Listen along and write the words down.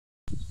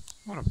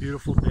What a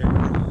beautiful day. I'm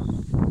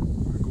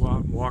going to go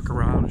out and walk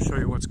around and show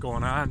you what's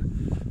going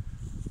on.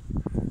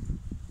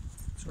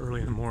 It's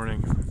early in the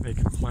morning,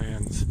 making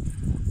plans.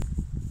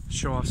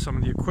 Show off some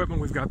of the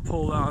equipment we've got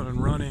pulled out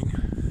and running.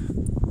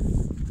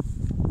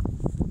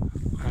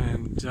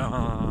 And, I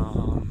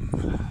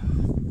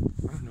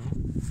don't know,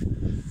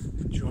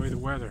 enjoy the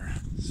weather.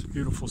 It's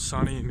beautiful,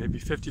 sunny, maybe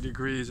 50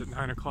 degrees at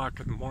 9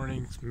 o'clock in the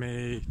morning. It's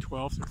May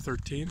 12th or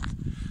 13th.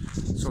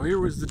 So here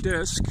was the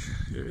disc.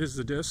 It is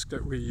the disc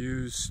that we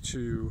use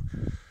to,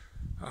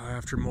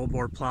 after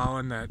moldboard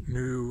plowing, that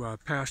new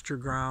pasture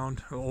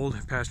ground, old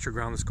pasture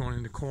ground that's going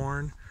into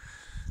corn.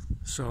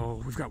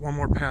 So we've got one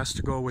more pass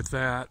to go with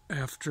that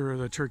after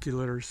the turkey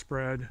litter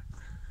spread.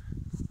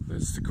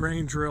 That's the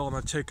grain drill I'm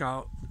going to take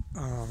out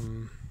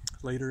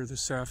later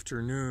this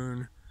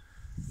afternoon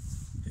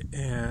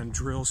and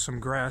drill some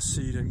grass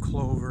seed and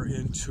clover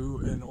into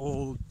an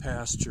old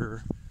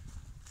pasture.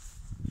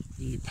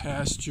 The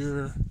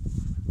pasture,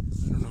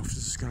 I don't know if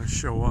this is going to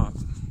show up.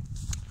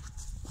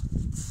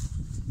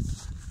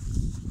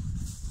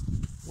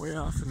 Way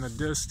off in the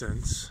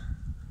distance, I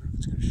don't know if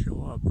it's going to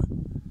show up, but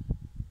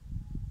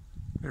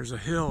there's a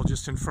hill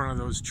just in front of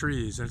those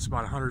trees, and it's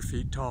about 100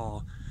 feet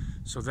tall.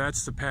 So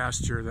that's the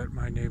pasture that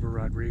my neighbor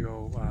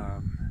Rodrigo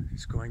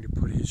is going to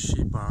put his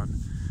sheep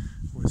on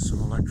with some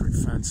electric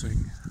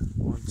fencing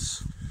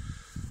once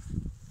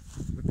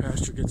the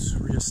pasture gets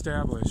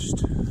reestablished.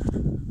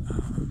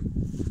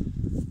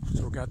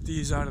 So we got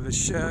these out of the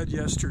shed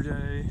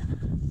yesterday.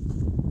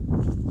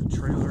 The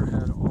trailer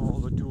had all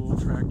the dual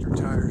tractor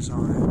tires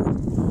on it.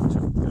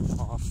 Took them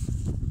off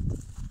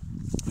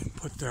and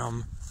put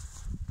them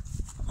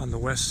on the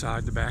west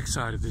side, the back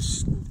side of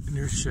this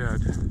new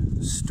shed,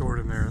 stored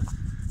in there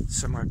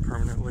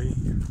semi-permanently.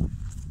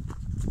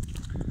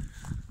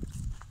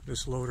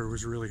 This loader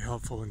was really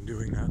helpful in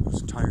doing that.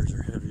 Those tires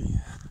are heavy.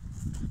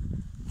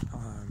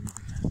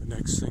 The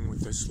next thing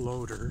with this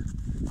loader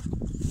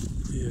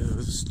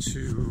is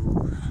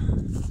to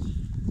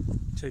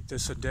take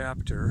this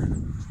adapter.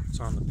 It's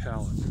on the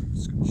pallet.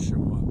 It's going to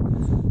show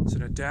up. It's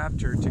an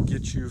adapter to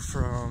get you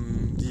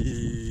from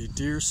the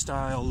deer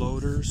style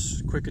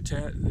loaders, quick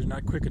attach. They're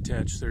not quick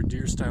attach, they're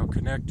deer style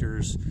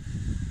connectors,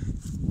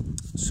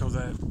 so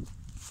that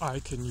I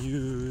can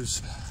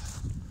use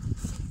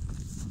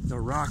the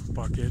rock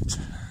bucket,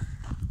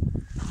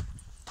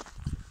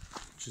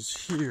 which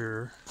is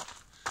here.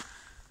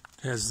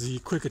 It has the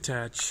quick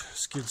attach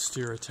skid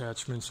steer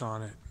attachments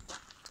on it.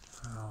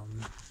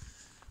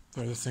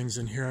 There are the things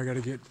in here I got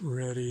to get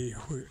ready.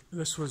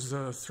 This was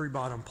the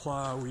 3-bottom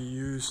plow we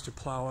used to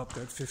plow up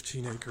that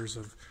 15 acres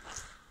of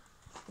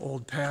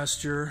old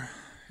pasture.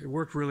 It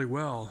worked really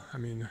well. I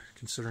mean,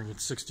 considering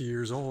it's 60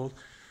 years old,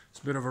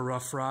 it's a bit of a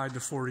rough ride, the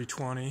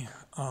 40-20.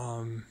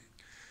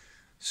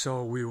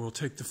 So we will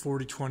take the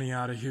 40-20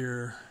 out of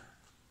here,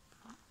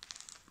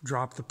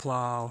 drop the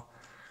plow,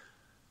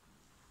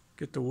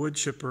 get the wood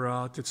chipper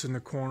out that's in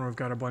the corner. I've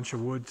got a bunch of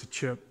wood to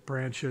chip,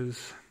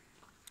 branches.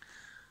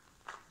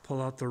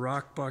 Pull out the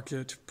rock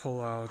bucket,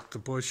 pull out the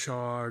bush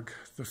hog.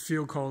 The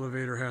field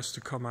cultivator has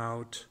to come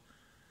out.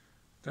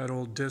 That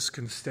old disc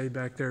can stay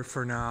back there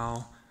for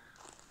now.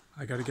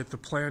 I got to get the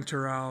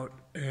planter out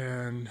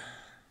and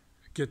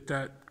get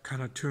that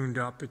kind of tuned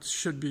up. It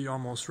should be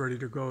almost ready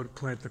to go to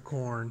plant the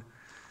corn.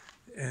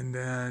 And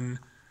then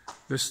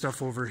this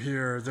stuff over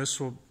here,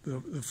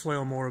 the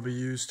flail mower will be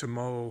used to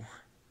mow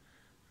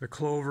the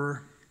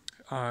clover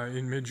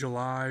in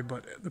mid-July,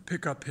 but the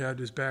pickup head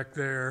is back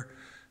there.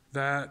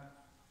 That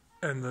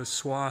and the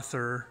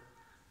swather,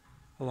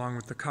 along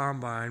with the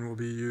combine, will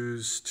be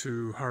used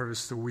to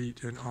harvest the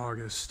wheat in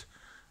August.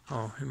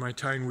 Oh, and my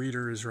tine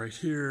weeder is right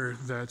here.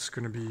 That's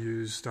going to be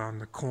used on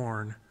the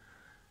corn.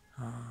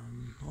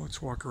 Let's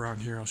walk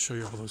around here. I'll show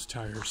you all those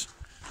tires.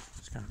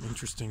 It's kind of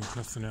interesting, if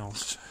nothing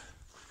else.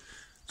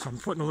 So I'm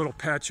putting a little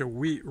patch of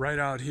wheat right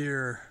out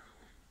here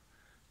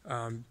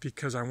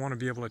because I want to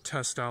be able to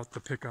test out the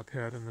pickup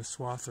head and the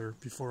swather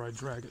before I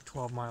drag it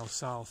 12 miles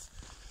south.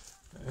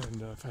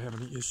 And if I have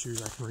any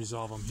issues, I can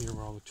resolve them here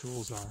where all the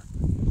tools are.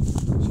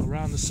 So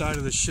around the side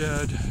of the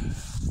shed,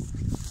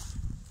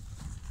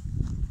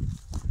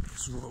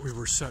 this is what we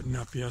were setting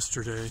up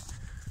yesterday.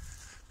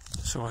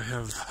 So I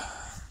have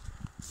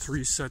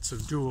 3 sets of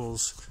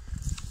duals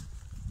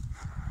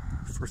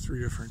for 3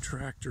 different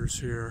tractors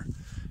here.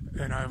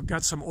 And I've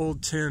got some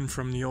old tin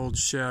from the old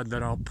shed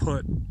that I'll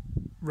put,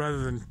 rather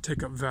than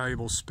take up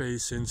valuable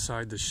space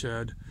inside the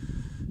shed,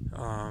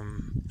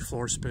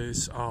 floor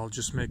space, I'll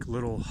just make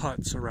little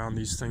huts around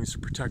these things to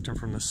protect them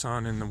from the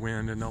sun and the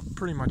wind, and they'll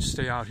pretty much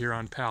stay out here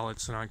on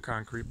pallets and on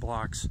concrete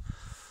blocks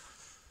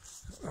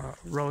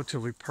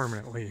relatively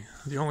permanently.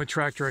 The only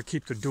tractor I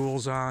keep the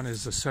duals on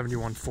is the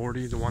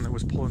 7140, the one that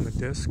was pulling the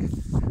disc. I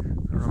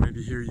don't know,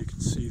 maybe here you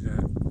can see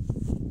that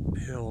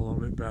hill a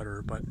little bit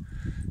better, but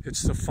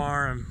it's the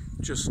farm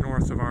just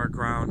north of our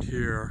ground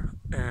here,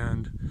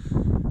 and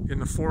in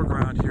the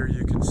foreground here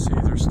you can see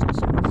there's still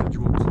some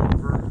residual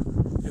clover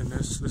in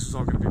this. This is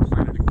all going to be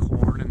planted in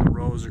corn, and the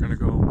rows are going to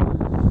go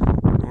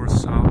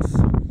north-south,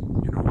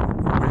 you know,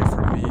 away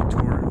from me,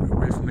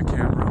 away from the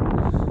camera,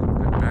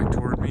 and back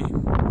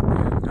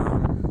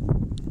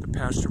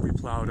pasture we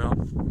plowed up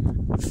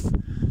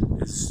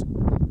is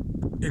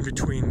in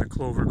between the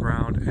clover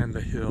ground and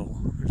the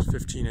hill. There's a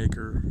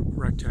 15-acre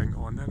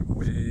rectangle, and then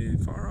way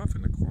far off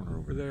in the corner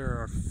over there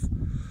are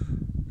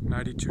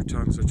 92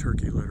 tons of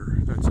turkey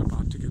litter that's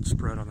about to get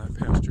spread on that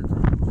pasture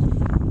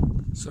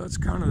ground. So that's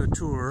kind of the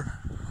tour.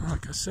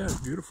 Like I said,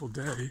 beautiful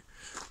day.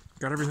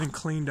 Got everything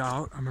cleaned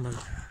out. I'm gonna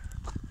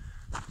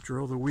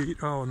drill the wheat.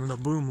 Oh, and then the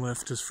boom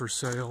lift is for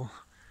sale,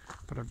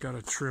 but I've got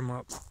to trim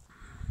up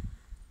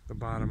the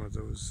bottom of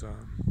those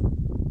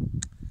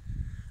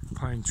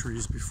pine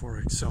trees before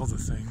I sell the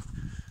thing.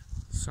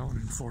 Selling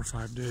in 4 or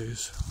 5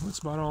 days. Well, that's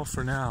about all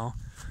for now.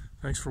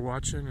 Thanks for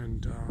watching,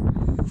 and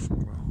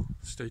well,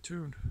 stay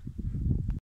tuned.